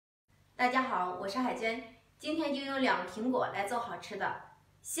大家好，我是海娟，今天就用2个苹果来做好吃的，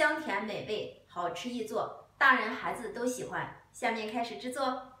香甜美味，好吃易做，大人孩子都喜欢。下面开始制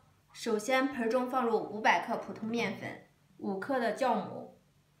作。首先，盆中放入500克普通面粉、5克的酵母、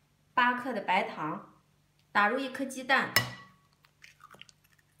8克的白糖，打入1颗鸡蛋，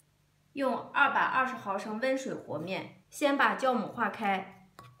用220毫升温水和面。先把酵母化开，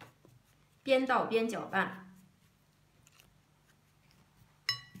边倒边搅拌。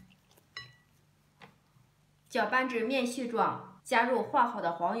 搅拌至面絮状，加入化好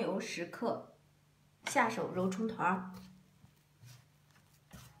的黄油10克，下手揉成团，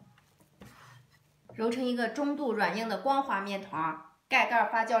揉成一个中度软硬的光滑面团，盖盖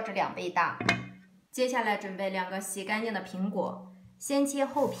发酵至2倍大。接下来准备2个洗干净的苹果，先切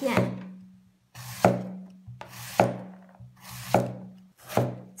厚片，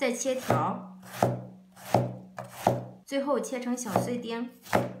再切条，最后切成小碎丁。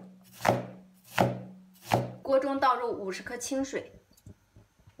 锅中倒入50克清水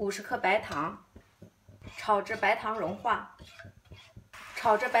，50克白糖，炒至白糖融化。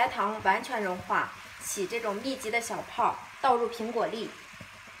炒至白糖完全融化，起这种密集的小泡，倒入苹果粒，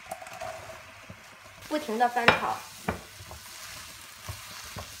不停地翻炒。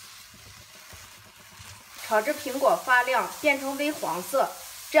炒至苹果发亮，变成微黄色，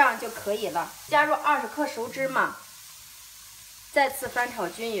这样就可以了。加入20克熟芝麻，再次翻炒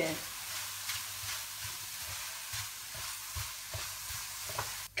均匀。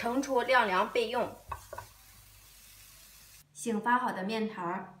 盛出晾凉备用。醒发好的面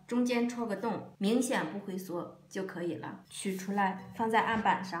团中间戳个洞，明显不回缩就可以了。取出来放在案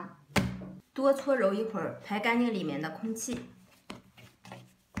板上，多搓揉一会儿，排干净里面的空气。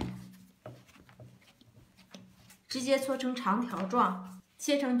直接搓成长条状，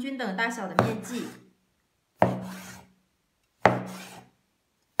切成均等大小的面剂。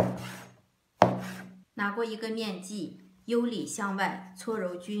拿过一个面剂。 由里向外搓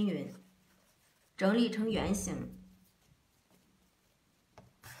揉均匀，整理成圆形，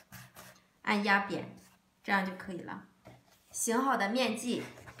按压扁，这样就可以了。醒好的面剂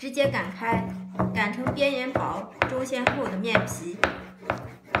直接擀开，擀成边缘薄、中线厚的面皮。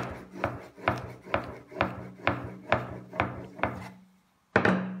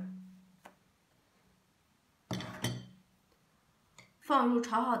放入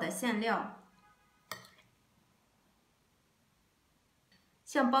炒好的馅料。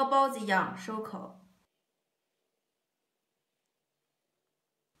 像包包子一样收口，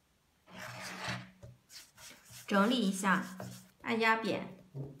整理一下，按压扁，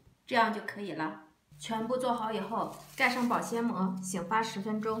这样就可以了。全部做好以后，盖上保鲜膜，醒发10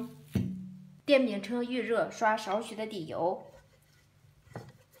分钟。电饼铛预热，刷少许的底油，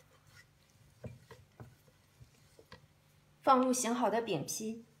放入醒好的饼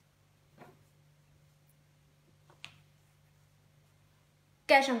皮。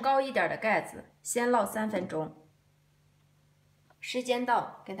 盖上高一点的盖子，先烙3分钟。时间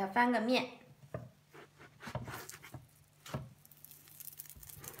到，给它翻个面。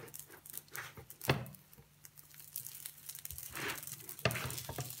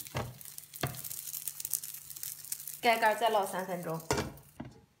盖盖再烙3分钟，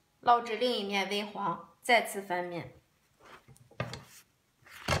烙至另一面微黄，再次翻面。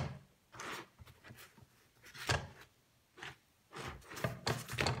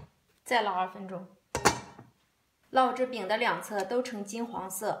 再烙2分钟，烙至饼的2侧都呈金黄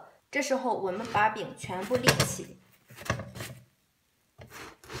色。这时候我们把饼全部立起，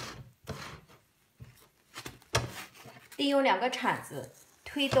利用2个铲子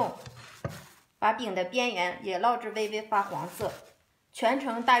推动，把饼的边缘也烙至微微发黄色。全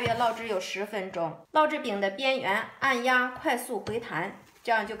程大约烙制有10分钟。烙至饼的边缘按压快速回弹，这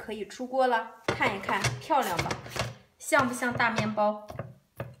样就可以出锅了。看一看，漂亮吧？像不像大面包？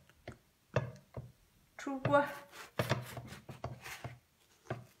 出锅，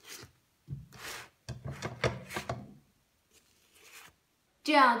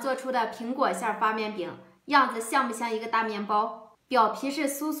这样做出的苹果馅发面饼，样子像不像一个大面包？表皮是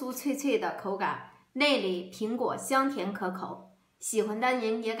酥酥脆脆的口感，内里苹果香甜可口。喜欢的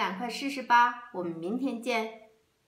您也赶快试试吧！我们明天见。